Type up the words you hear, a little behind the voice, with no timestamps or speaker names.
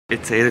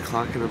It's 8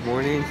 o'clock in the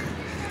morning.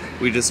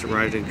 We just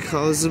arrived in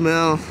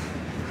Cozumel.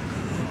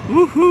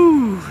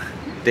 Woohoo!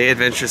 Day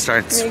adventure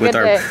starts with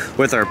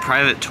our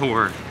private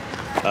tour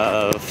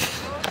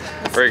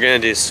of, we're gonna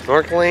do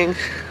snorkeling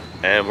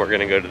and we're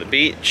gonna go to the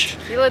beach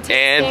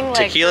and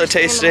tequila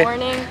tasting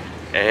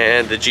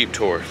and the Jeep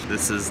tour.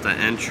 This is the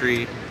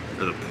entry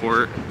to the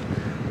port,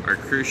 our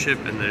cruise ship,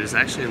 and there's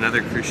actually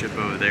another cruise ship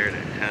over there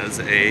that has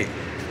a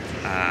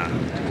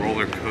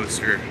roller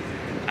coaster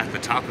at the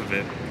top of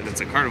it, and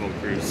it's a Carnival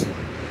cruise.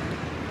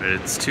 But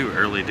it's too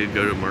early to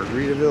go to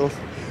Margaritaville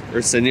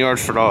or Senor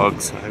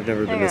Frogs. I've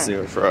never been to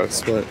Senor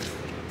Frogs, but.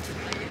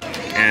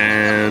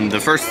 And the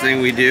first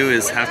thing we do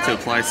is have to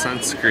apply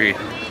sunscreen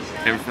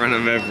in front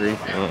of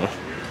everyone.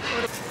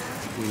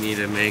 We need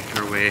to make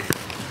our way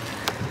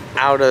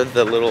out of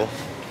the little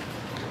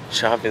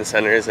shopping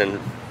centers and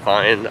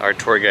find our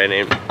tour guide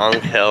named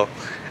Angel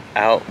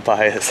out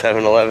by a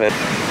 7-Eleven.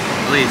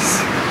 Please,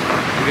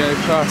 we gotta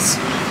cross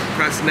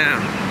now.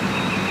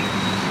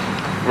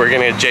 We're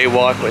gonna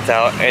jaywalk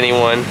without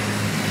anyone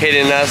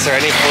hitting us or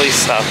any police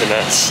stopping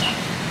us.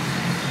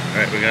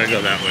 Alright, we gotta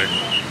go that way.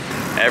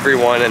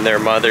 Everyone and their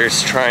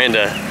mothers trying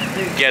to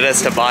get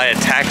us to buy a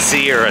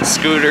taxi or a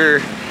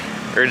scooter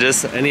or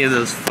just any of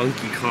those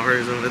funky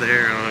cars over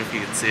there. I don't know if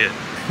you can see it.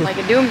 Like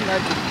a doom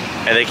bug.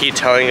 And they keep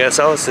telling us,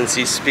 oh, since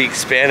you speak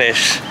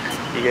Spanish,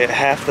 you get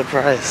half the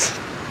price.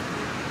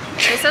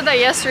 They said that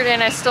yesterday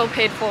and I still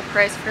paid full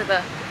price for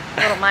the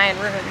little Mayan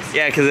ruins.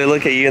 Yeah, because they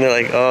look at you and they're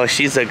like, oh,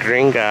 she's a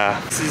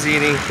gringa. This is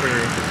eating for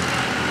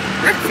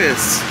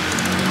breakfast.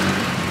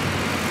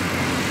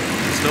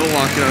 Still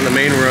walking on the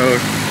main road.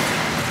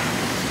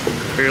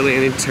 Barely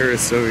any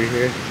tourists over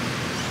here.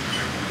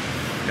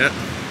 Yep,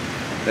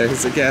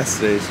 there's the gas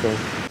station.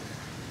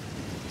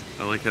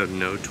 I like how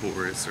no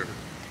tourists are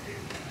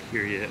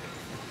here yet.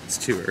 It's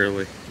too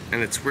early.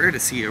 And it's rare to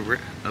see an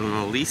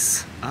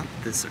Elise up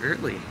this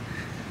early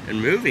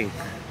and moving.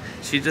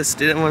 She just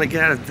didn't want to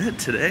get out of bed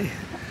today.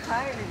 I'm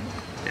tired.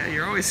 Yeah,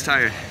 you're always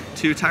tired.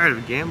 Too tired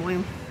of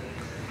gambling?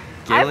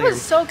 I was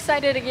so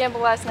excited to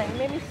gamble last night. It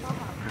made me stop.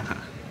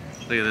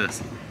 Look at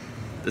this.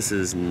 This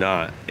is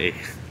not a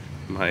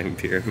Mayan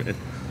pyramid.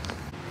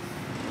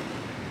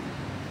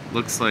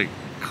 Looks like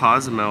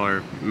Cozumel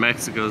or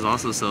Mexico is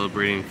also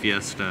celebrating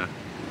Fiesta.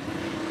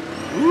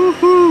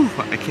 Woohoo!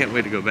 I can't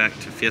wait to go back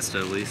to Fiesta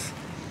at least.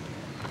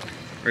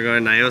 We're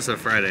going to Nyosa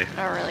Friday.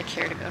 I don't really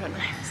care to go to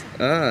Nyosa.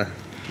 Ah,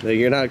 no,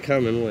 you're not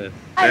coming with.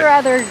 I'd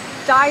rather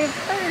die of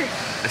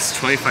thirst. It's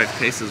 25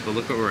 pesos, but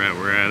look what we're at.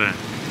 We're at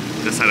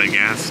just at a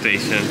gas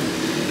station.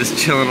 Just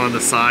chilling on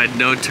the side.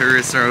 No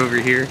tourists are over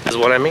here. This is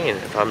what I mean.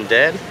 If I'm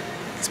dead,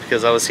 it's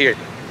because I was here.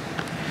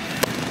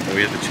 And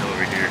we have to chill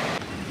over here.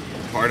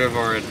 Part of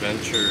our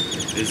adventure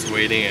is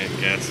waiting at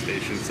gas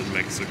stations in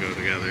Mexico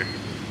together.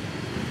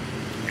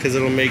 Because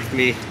it'll make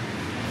me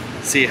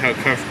see how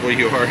comfortable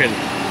you are in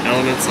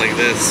elements like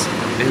this.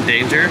 In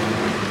danger?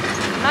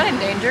 Not in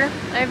danger.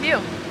 I have you.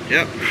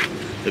 Yep.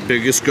 The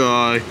biggest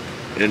guy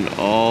in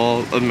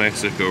all of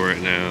Mexico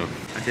right now.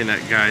 I think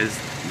that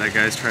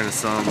guy's trying to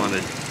sell him on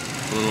a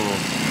little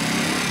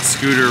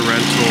scooter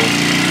rental.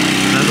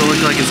 Doesn't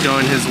look like it's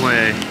going his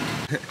way.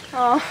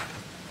 Oh.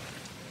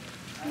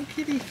 Hi,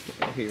 kitty.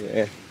 Oh, he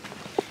ran.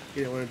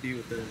 He didn't want to be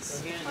with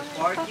us. Here's the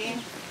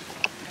parking.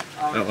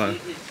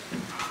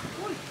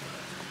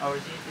 Our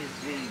seat is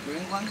the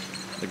green one.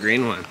 The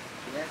green one?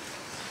 Yes.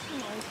 Oh,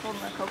 he's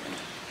holding a coconut.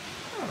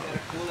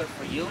 Cooler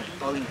for you,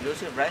 all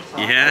inclusive, right?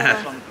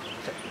 Yeah. Some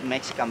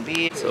Mexican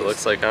beer. So it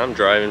looks like I'm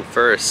driving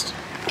first.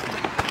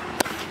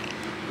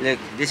 Look,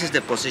 this is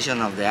the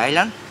position of the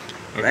island,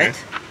 Okay.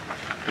 right?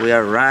 We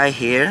are right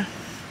here.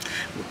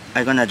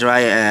 I'm gonna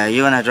drive.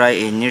 You're gonna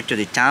drive near to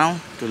the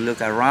town to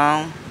look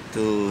around,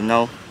 to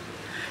know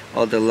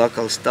all the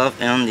local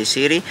stuff in the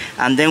city,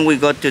 and then we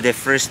go to the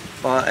first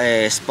spot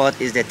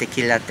is the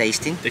tequila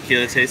tasting.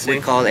 Tequila tasting? We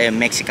call a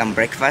Mexican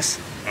breakfast.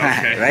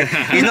 Okay. Right?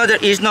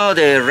 It's not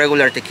the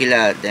regular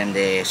tequila than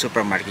the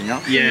supermarket, you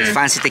know? Yeah. It's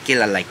fancy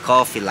tequila like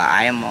coffee,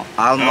 like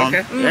almond.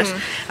 Okay. Yes.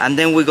 And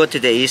then we go to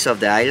the east of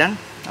the island.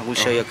 I will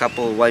show you a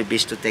couple of white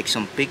beaches to take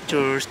some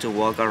pictures, to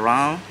walk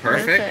around.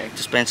 Perfect.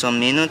 To spend some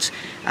minutes.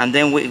 And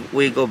then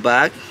we go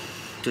back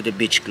to the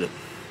beach club.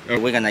 I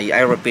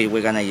repeat,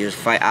 we're gonna use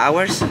 5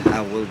 hours.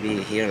 I will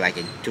be here like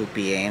at 2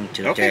 p.m.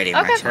 to 2:30.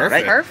 Okay,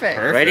 right? perfect.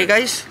 Ready,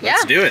 guys? Yeah.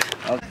 Let's do it.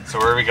 Okay. So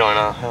where are we going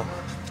on?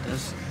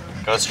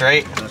 Go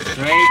straight? Go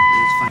straight.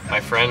 My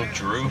friend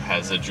Drew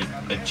has a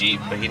Jeep,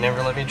 but he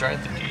never let me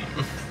drive the Jeep.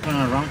 Turn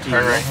around to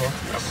Turn you. right here?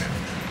 Okay.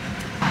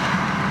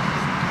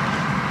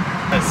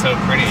 That's so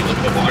pretty. Look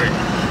at the water.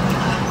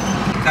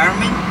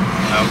 Carmen.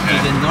 Okay.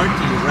 To the north,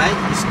 to your right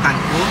is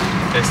Cancun.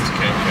 This is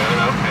Cancun,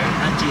 okay.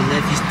 And to your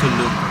left is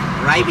Tulum.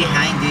 Right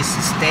behind this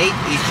state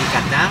is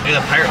Yucatan. Look at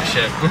the pirate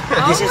ship.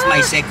 This is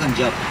my second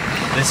job.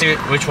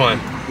 Which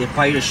one? The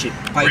pirate ship.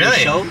 Pirate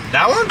Really? show.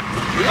 That one?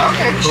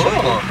 Okay,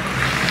 cool.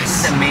 This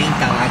is the main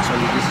town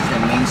actually. This is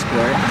the main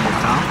square in the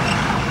town.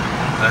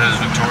 That is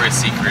Victoria's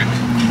Secret.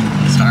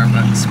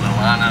 Starbucks,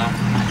 Milano.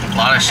 A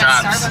lot of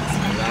shops. A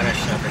lot of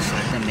shops.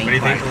 The main What do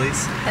you think, part.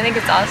 Elise? I think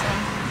it's awesome.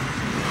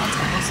 Lots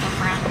of cool stuff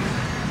around.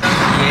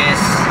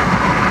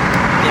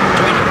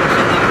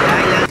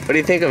 What do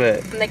you think of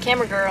it? I'm the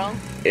camera girl.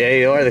 Yeah,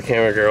 you are the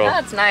camera girl. Yeah,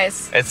 it's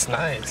nice. It's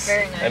nice.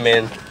 Very nice. I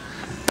mean,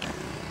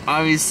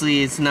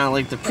 obviously it's not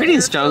like the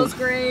prettiest Feels junk.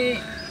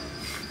 great.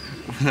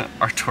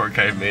 Our tour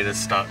guide made us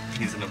stop.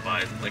 He's gonna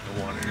buy like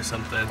a water or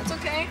something. It's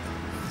okay.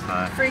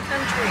 Bye. Free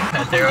country.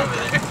 They're over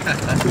there.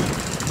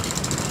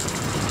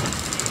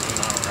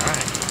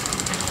 Alright.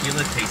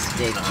 Tequila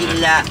tasting time.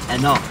 Tequila,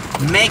 no,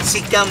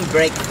 Mexican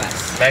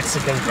breakfast.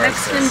 Mexican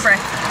breakfast. Mexican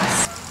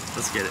breakfast.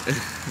 Let's get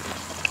it.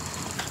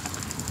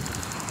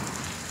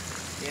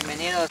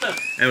 Bienvenidos.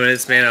 And when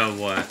it's made out of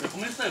what?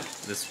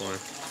 This one.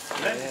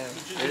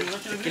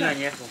 Tequila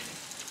añejo.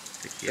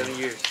 Tequila. 7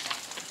 years.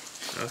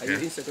 Okay. Are you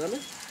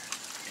Instagrammer?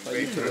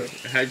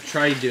 I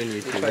tried doing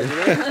YouTube.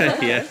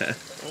 Yeah.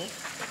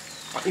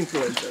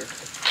 Influencer.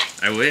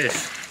 I wish.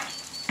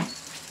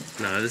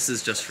 No, this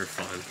is just for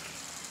fun.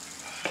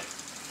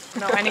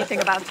 Know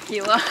anything about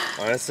tequila?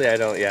 Honestly, I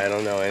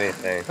don't know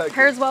anything.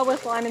 Pairs well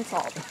with lime and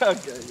salt.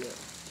 Okay, yeah.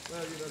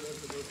 Well,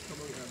 that's the most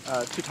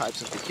common. Two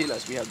types of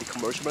tequilas. We have the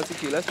commercial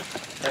tequilas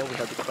and we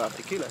have the craft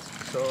tequilas.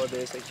 So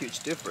there's a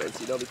huge difference,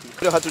 between. You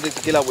don't have to drink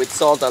tequila with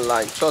salt and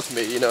lime. Trust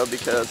me,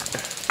 because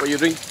when you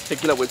drink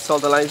tequila with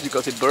salt and lime, it's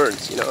because it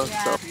burns, Yeah. So.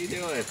 What are you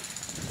doing?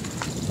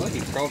 Oh, he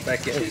crawled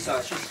back in. She's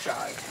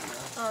shy.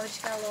 Oh,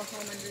 she got a little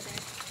home under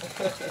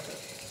there.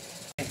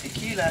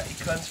 Tequila, it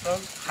comes from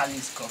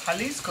Jalisco.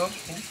 Jalisco,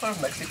 in this part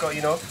of Mexico,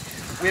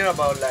 we're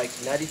about like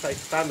 95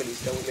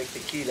 families that will make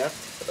tequila,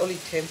 but only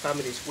 10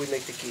 families will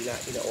make tequila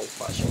in an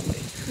old-fashioned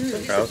way. So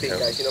this is the thing,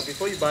 guys.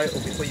 Before you buy or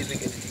before you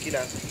drink any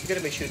tequila, you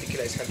gotta make sure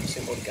tequila is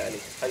 100%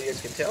 organic. How you guys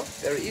can tell?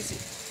 Very easy.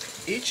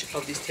 Each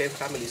of these 10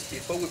 families,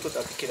 before we put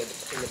our tequila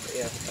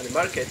on the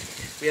market,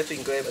 we have to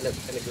engrave on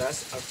a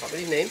glass our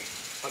family name.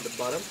 On the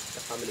bottom,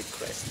 the family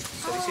crest.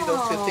 So you see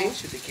those two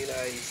things, your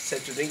tequila is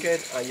safe to drink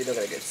it and you're not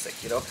gonna get sick,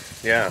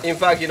 Yeah. In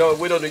fact, we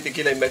don't drink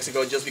tequila in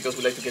Mexico just because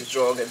we like to get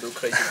drunk and do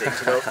crazy things,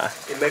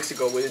 In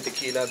Mexico, we drink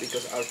tequila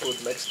because our food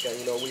Mexican,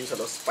 we use a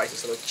lot of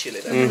spices, a lot of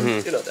chili.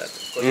 You know that,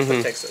 of course,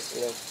 from Texas,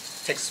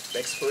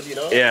 Tex-Mex food,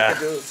 Yeah. We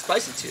can do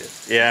spicy too.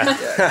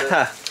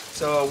 Yeah.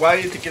 So why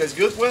tequila is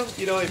good? Well,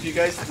 if you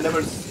guys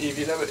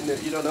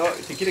you don't know,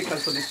 tequila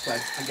comes from this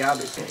plant,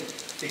 agave.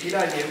 Tequila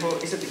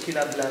añejo is a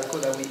tequila blanco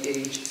that we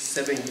age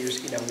 7 years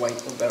in a white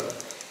barrel.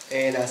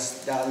 And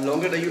as the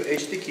longer that you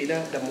age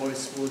tequila, the more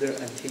smoother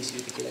and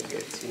tastier tequila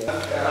gets.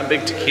 I'm a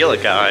big tequila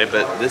guy,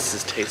 but this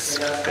tastes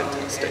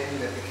fantastic.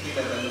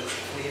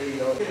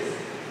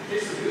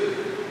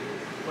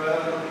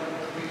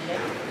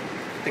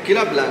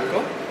 Tequila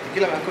blanco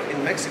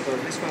in Mexico,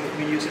 this one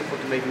we use it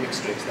to make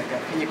mixed drinks, like a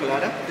piña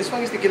colada. This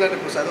one is tequila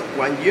reposado,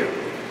 1 year,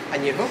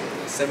 añejo,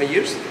 7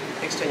 years,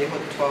 extra añejo,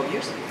 12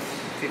 years,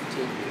 15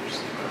 years,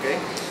 okay?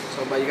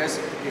 So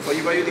before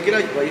you buy your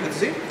tequila, what you have to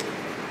see?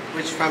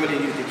 Which family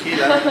your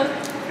tequila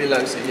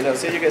belongs to.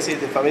 So you can see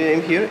the family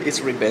name here is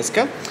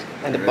Ribesca,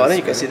 and the bottom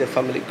you can see the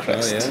family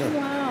crest.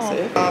 Oh,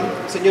 yeah.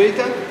 Wow.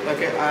 Señorita,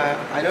 okay,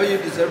 I know you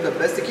deserve the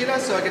best tequila,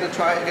 so I'm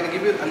gonna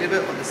give you a little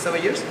bit of the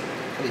 7 years.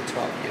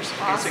 12 years.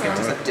 Okay, so you can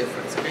taste a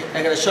difference. Okay,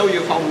 I'm gonna show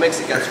you how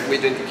Mexicans we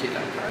drink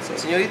tequila. So,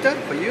 señorita,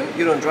 for you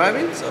don't drive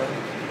it, so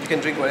you can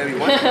drink whatever you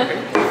want. Okay,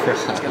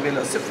 it's gonna be a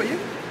little sip for you.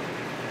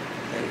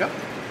 There you go.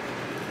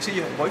 See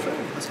your boyfriend?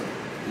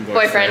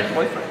 Boyfriend.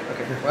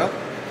 Okay.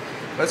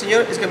 Well,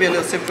 señor, it's gonna be a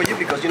little sip for you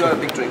because you're not a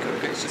big drinker.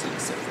 Okay, it's just a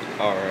little sip for you.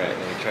 All right,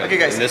 let me try. Okay,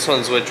 guys. And this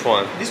one's which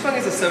one? This one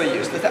is the 7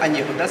 years. That's the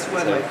añejo. That's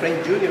what my friend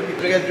Junior.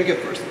 Drink it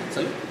first.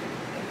 Salud.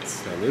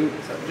 Salud.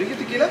 So drink your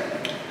tequila.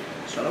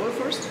 Swallow it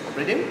first.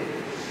 Breathe in.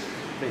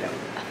 Breathe out.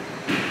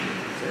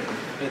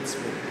 It's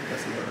smooth.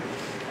 That's the word.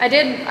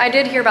 I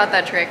did hear about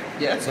that trick.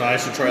 Yeah. So I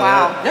should try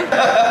Wow.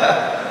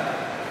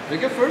 Yeah.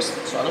 Drink it first.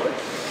 Swallow it.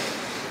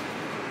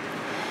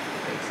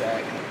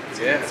 Exactly.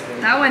 Yeah.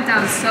 That went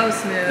down so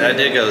smooth. That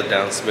did go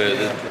down smooth.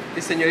 Yeah.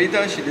 This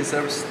señorita, she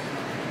deserves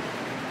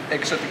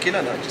extra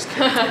tequila. No, just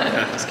kidding.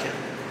 Just kidding.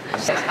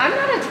 I'm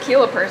not a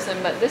tequila person,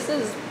 but this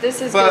is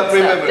good But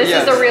remember, stuff. This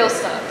yes. is the real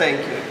stuff. Thank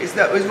you. It's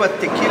what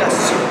tequila is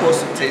supposed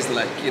to taste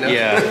like,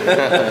 Yeah.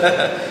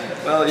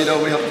 Well,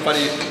 we have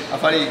a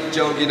funny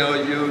joke,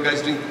 you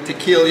guys drink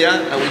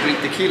tequila and we drink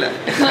tequila.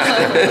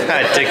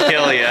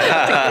 Tequila.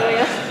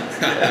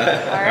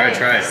 All right,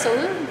 try it.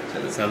 Salud.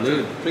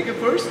 Salud. Drink it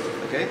first,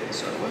 okay?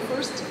 Swallow it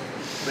first.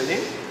 Breathe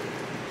in,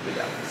 breathe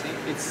out. See,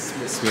 it's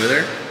smooth.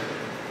 Smoother?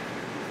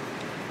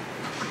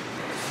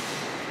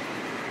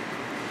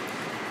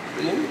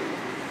 Breathe in.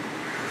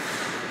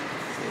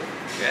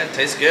 Yeah, it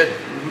tastes good.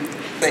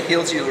 It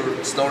heals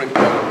your snoring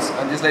problems,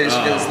 and this lady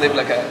she can sleep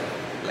like a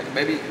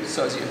baby.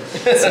 So is you.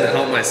 It's gonna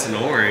help my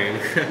snoring.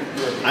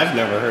 I've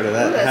never heard of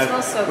that. Ooh, that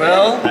smells so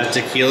Well, Have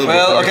tequila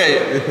well, before.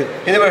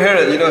 okay. He never heard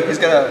it. He's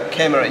got a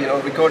camera,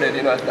 recorded,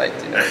 at night,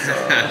 So.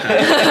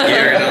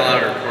 You're not allowed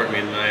to record me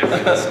at night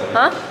with this one.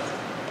 Huh?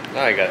 No,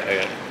 I got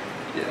it.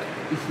 Yeah.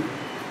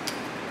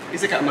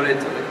 It's like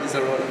amaretto, like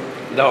Disarona.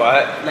 No,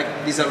 Like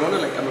Disarona,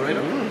 like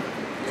amaretto.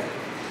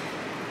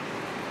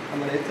 Yeah.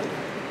 Amaretto.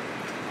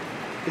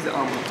 It's the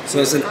almond. So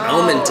it's an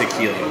almond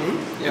tequila.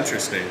 Yeah.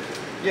 Interesting.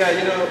 Yeah,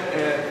 you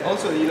know,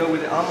 also, you know,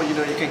 with the almond, you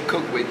know, you can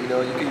cook with, you know,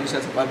 you can use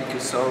as a barbecue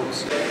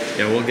sauce.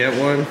 Yeah, we'll get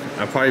one.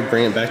 I'll probably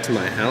bring it back to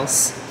my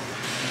house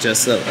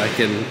just so I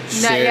can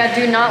share. No, yeah,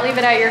 do not leave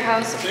it at your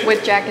house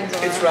with Jack and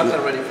Zora. It's wrapped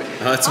already for you.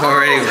 Oh, it's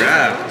already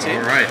wrapped.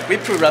 All right. We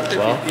pre-wrapped it.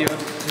 Well, we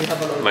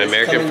have a lot of my this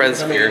American friends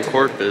coming here in in.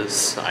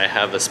 Corpus, I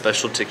have a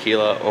special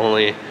tequila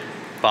only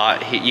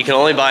bought. You can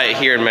only buy it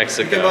here in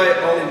Mexico. You can buy it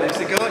all in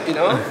Mexico, you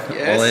know?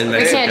 Yes. All in We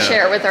Mexico. can't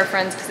share it with our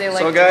friends because they like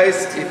So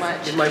guys, too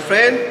much. if my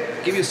friend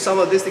give you some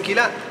of this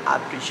tequila, I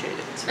appreciate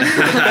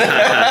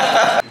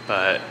it.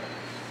 But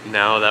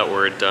now that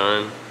we're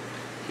done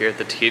here at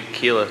the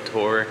Tequila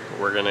tour,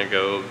 we're gonna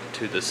go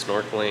to the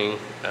snorkeling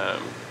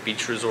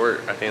beach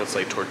resort. I think it's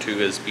like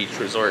Tortugas Beach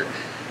Resort,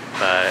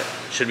 but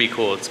should be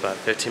cool. It's about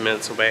 15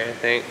 minutes away, I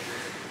think.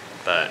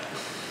 But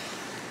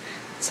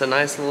it's a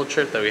nice little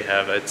trip that we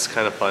have. It's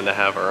kind of fun to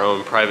have our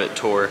own private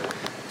tour,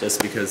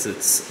 just because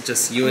it's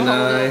just you and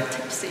I'm a I. little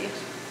tipsy.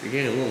 You're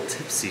getting a little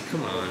tipsy.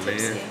 Come on,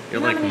 Tipsy. man. You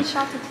You're have any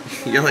shots of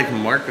tequila? you're like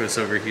Marcos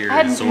over here.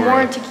 I had Zora.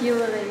 more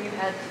tequila than you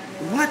had.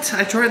 What?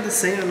 I tried the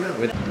same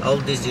amount. All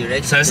these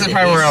directions. So this to is the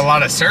probably where a beach.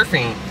 lot of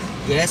surfing.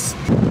 Yes.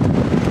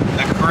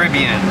 The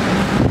Caribbean.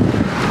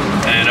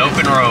 And an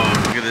open road.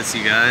 Look at this,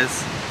 you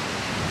guys.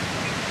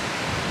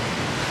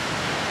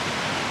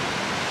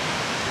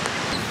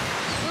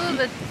 Ooh,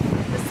 the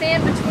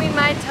sand between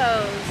my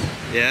toes.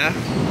 Yeah?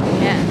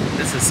 Yeah.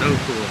 This is so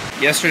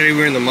cool. Yesterday we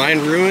were in the mine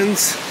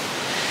ruins.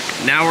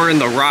 Now we're in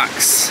the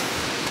rocks.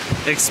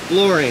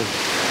 Exploring.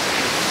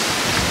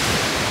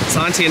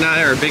 Santi and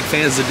I are big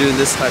fans of doing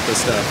this type of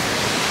stuff.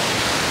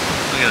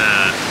 Look at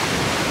that.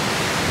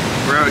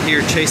 We're out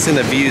here chasing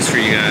the views for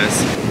you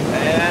guys.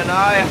 And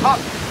I hop.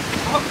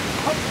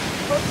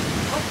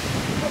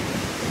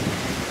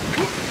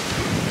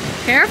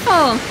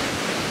 Careful.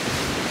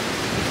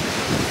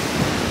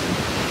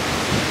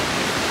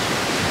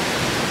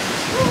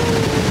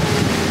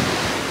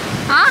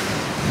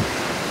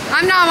 Huh?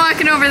 I'm not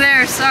walking over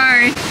there,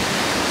 sorry.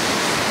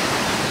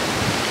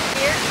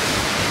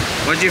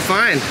 What'd you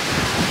find?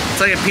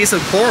 It's like a piece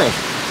of coral.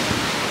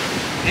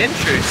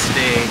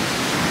 Interesting.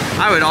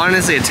 I would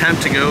honestly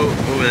attempt to go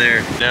over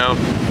there. No,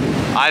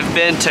 I've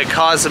been to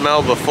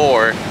Cozumel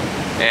before,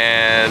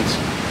 and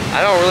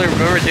I don't really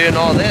remember doing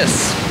all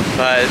this,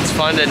 but it's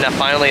fun to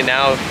finally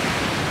now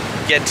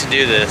get to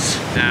do this.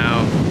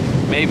 Now,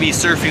 maybe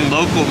surfing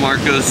local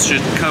Marcos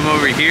should come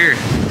over here.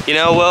 You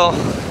know, Will,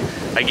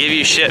 I give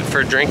you shit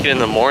for drinking in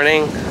the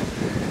morning.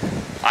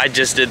 I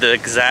just did the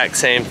exact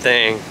same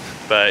thing,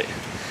 but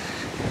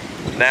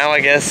now I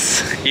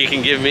guess you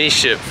can give me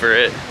shit for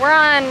it. We're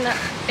on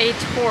a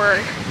tour.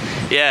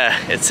 Yeah,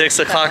 it's 6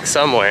 o'clock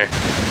somewhere.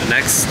 The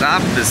next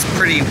stop is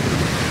pretty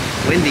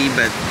windy,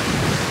 but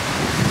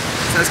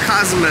it says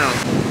Cozumel.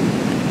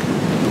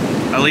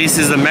 Elise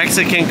is the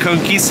Mexican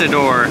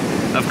conquistador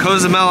of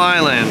Cozumel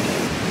Island.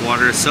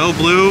 Water is so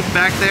blue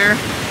back there.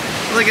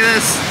 Look at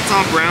this, it's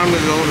all brown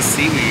with all the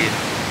seaweed.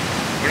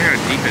 I wonder how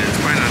deep it is,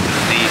 probably not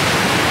that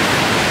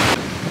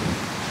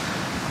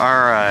deep.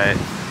 Alright,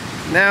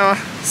 now,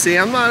 see,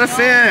 I'm not a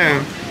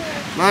fan.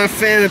 I'm not a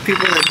fan of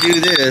people that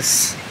do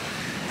this.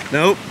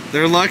 Nope,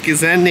 their luck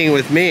is ending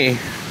with me.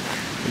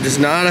 I'm just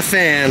not a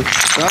fan.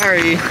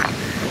 Sorry.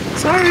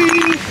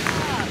 Sorry.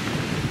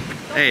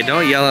 Hey,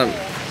 don't yell at me.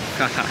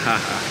 Ha ha ha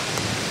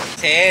ha.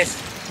 Yes.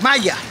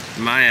 Maya.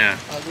 Maya.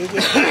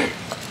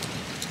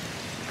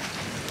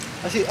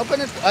 Así,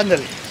 open it.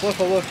 Ándale, por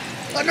favor.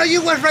 Oh no,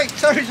 you were right.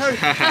 Sorry.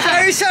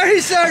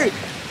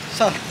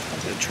 So.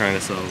 They're trying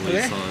to sell a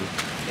lease on.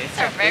 These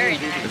are very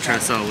nice. They're trying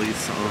to sell a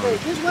lease on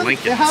This one,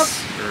 blankets they have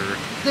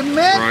or The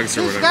man, rugs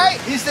or this whatever.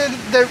 guy is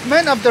the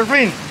man of the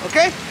ring,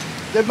 okay?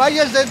 The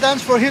Mayas, they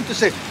dance for him to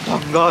say,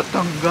 Tonga,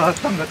 Tonga,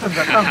 Tonga,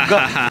 Tonga,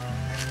 Tonga.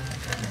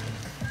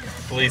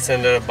 Police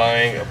ended up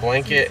buying a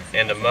blanket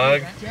and a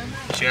mug.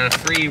 She got a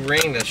free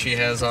ring that she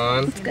has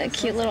on. It's got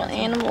cute little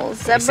animals,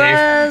 See?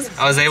 zebras.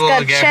 I was able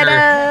to get her.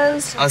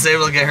 I was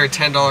able to get her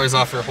 $10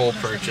 off her whole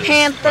purchase.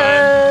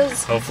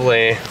 Panthers. But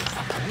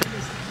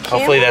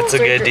hopefully that's a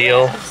good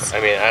deal.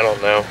 I mean, I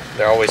don't know.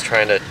 They're always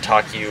trying to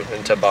talk you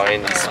into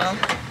buying these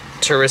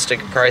touristic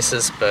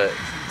prices, but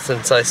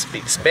since I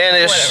speak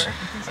Spanish,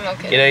 I'm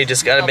okay. you know, you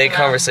just gotta make Help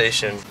 'em out.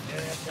 conversation.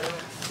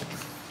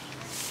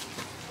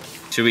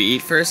 Should we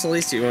eat first,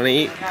 Elise? Do you want to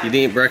eat? You didn't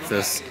eat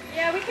breakfast.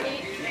 Yeah, we can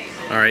eat.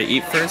 All right,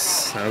 eat first.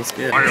 Sounds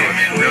good. Water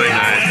looks really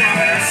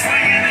nice.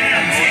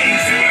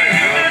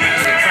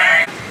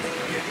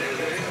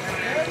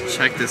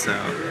 Check this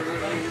out.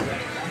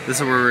 This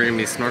is where we're gonna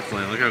be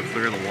snorkeling. Look how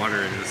clear the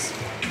water is.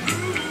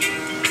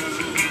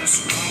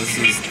 This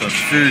is the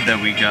food that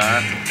we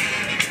got.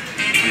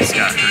 We just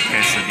got her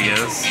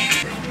quesadillas.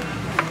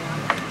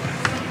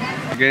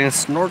 We're getting a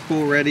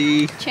snorkel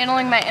ready.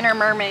 Channeling my inner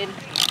mermaid.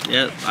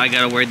 Yep, I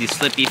gotta wear these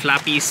flippy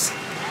floppies.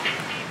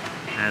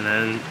 And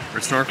then we're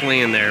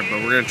snorkeling in there,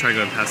 but we're gonna try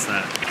going past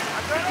that.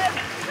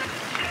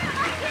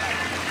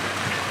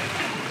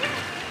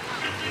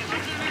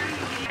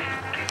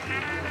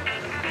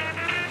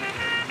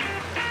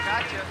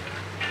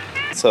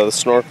 So the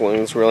snorkeling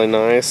is really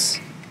nice.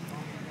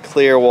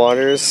 Clear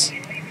waters.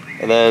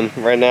 And then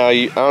right now,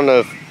 I don't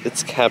know if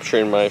it's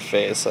capturing my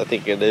face. I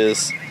think it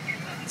is.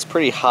 It's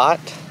pretty hot,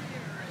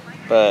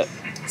 but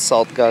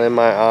salt got in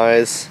my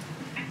eyes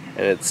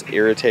and it's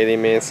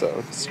irritating me, so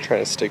I'm just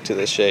trying to stick to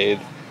the shade.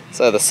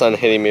 So the sun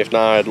hitting me, if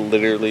not, I'd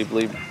literally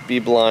be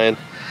blind.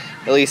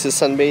 Elise is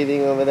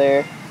sunbathing over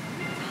there.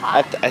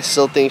 I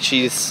still think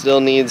she still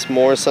needs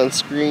more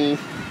sunscreen.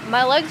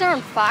 My legs are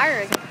on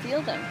fire, I can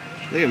feel them.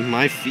 Look at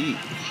my feet.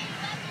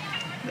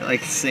 They're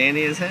like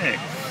sandy as heck.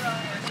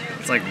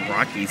 It's like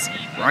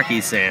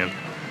rocky sand.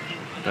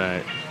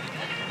 But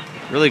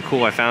really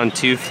cool. I found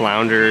 2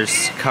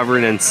 flounders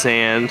covered in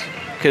sand.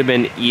 Could have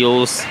been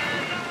eels.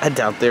 I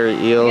doubt they're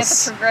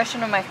eels. You get the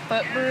progression of my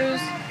foot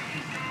bruise.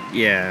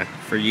 Yeah,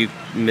 for you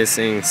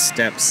missing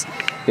steps.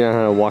 You know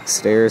how to walk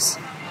stairs.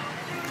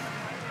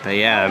 But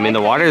yeah, I mean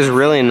the water is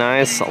really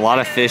nice. A lot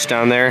of fish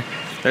down there.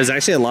 There's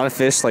actually a lot of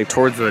fish like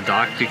towards the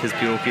dock because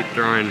people keep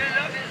throwing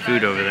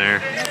food over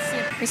there.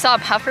 We saw a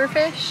puffer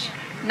fish.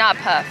 Not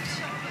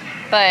puffed,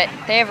 but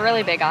they have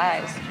really big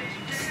eyes.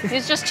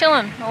 He's just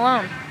chilling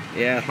alone.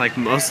 Yeah, like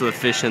most of the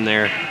fish in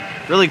there.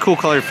 Really cool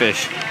colored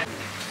fish.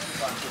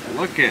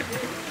 Look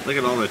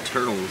at all the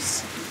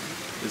turtles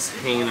just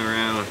hanging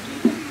around.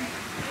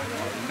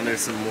 And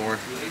there's some more.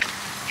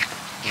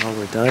 Well,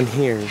 we're done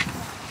here.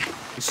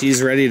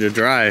 She's ready to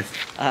drive.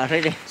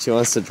 Ready? She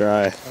wants to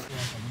drive.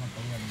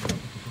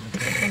 I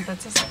think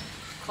that's his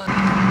clip. There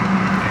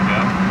you go.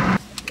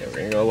 Yeah, we're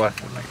gonna go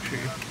left.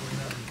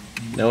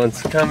 No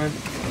one's coming.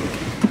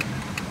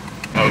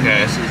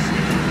 Okay.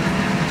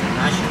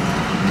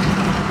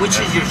 Which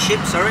is your ship,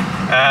 sorry?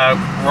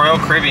 Royal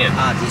Caribbean.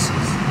 This is.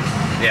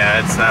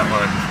 Yeah, it's that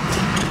one.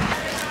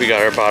 We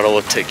got our bottle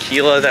of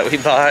tequila that we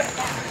bought.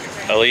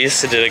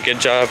 Elise did a good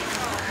job.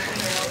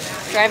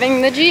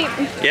 Driving the Jeep.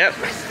 Yep.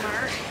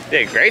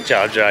 Did a great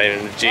job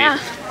driving the Jeep. Yeah.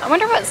 I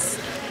wonder what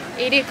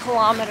 80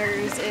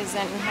 kilometers is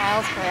in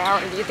miles per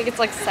hour. Do you think it's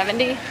like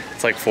 70?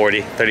 It's like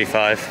 40,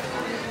 35.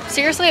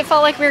 Seriously, it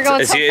felt like we were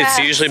going so fast.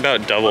 It's usually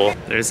about double.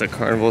 There's a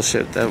carnival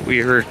ship that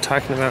we were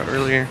talking about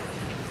earlier.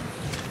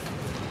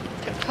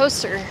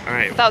 Coaster. All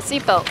right. Without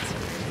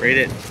seatbelts. Rate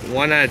it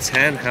 1 out of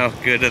 10. How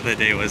good of a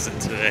day was it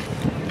today?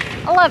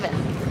 11.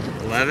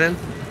 11?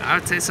 I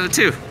would say so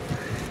too.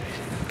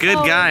 Good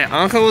guy.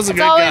 Angel was a good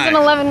guy. It's always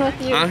an 11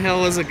 with you.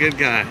 Angel was a good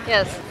guy.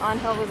 Yes,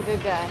 Angel was a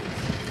good guy.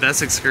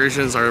 Best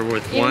excursions are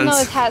with ones. Even though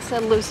his hat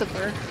said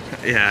Lucifer.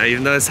 Yeah,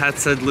 even though his hat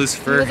said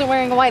Lucifer. He wasn't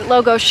wearing a white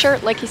logo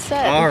shirt like he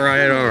said.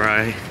 Alright,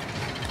 alright.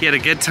 He had a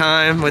good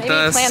time with Maybe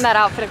us. He planned that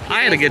outfit a few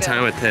I had a days good ago.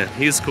 time with him.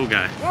 He was a cool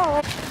guy.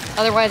 Yeah.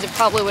 Otherwise, it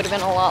probably would have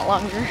been a lot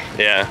longer.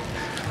 Yeah.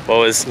 What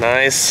was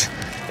nice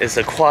is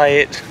a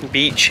quiet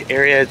beach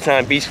area. It's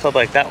not a beach club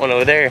like that one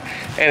over there.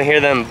 And hear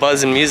them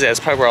buzzing music. That's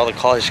probably where all the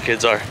college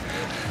kids are.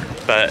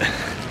 But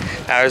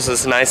ours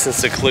was nice and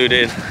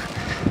secluded.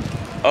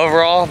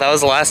 Overall, that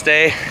was the last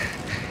day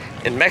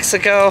in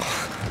Mexico.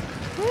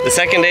 The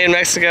second day in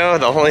Mexico,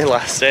 the only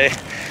last day.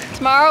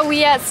 Tomorrow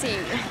we at sea.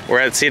 We're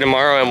at sea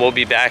tomorrow and we'll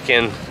be back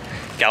in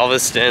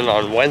Galveston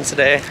on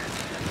Wednesday.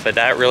 But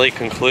that really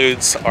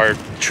concludes our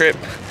trip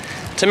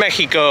to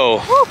Mexico.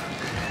 Woo.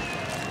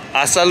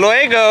 Hasta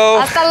luego!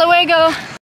 Hasta luego!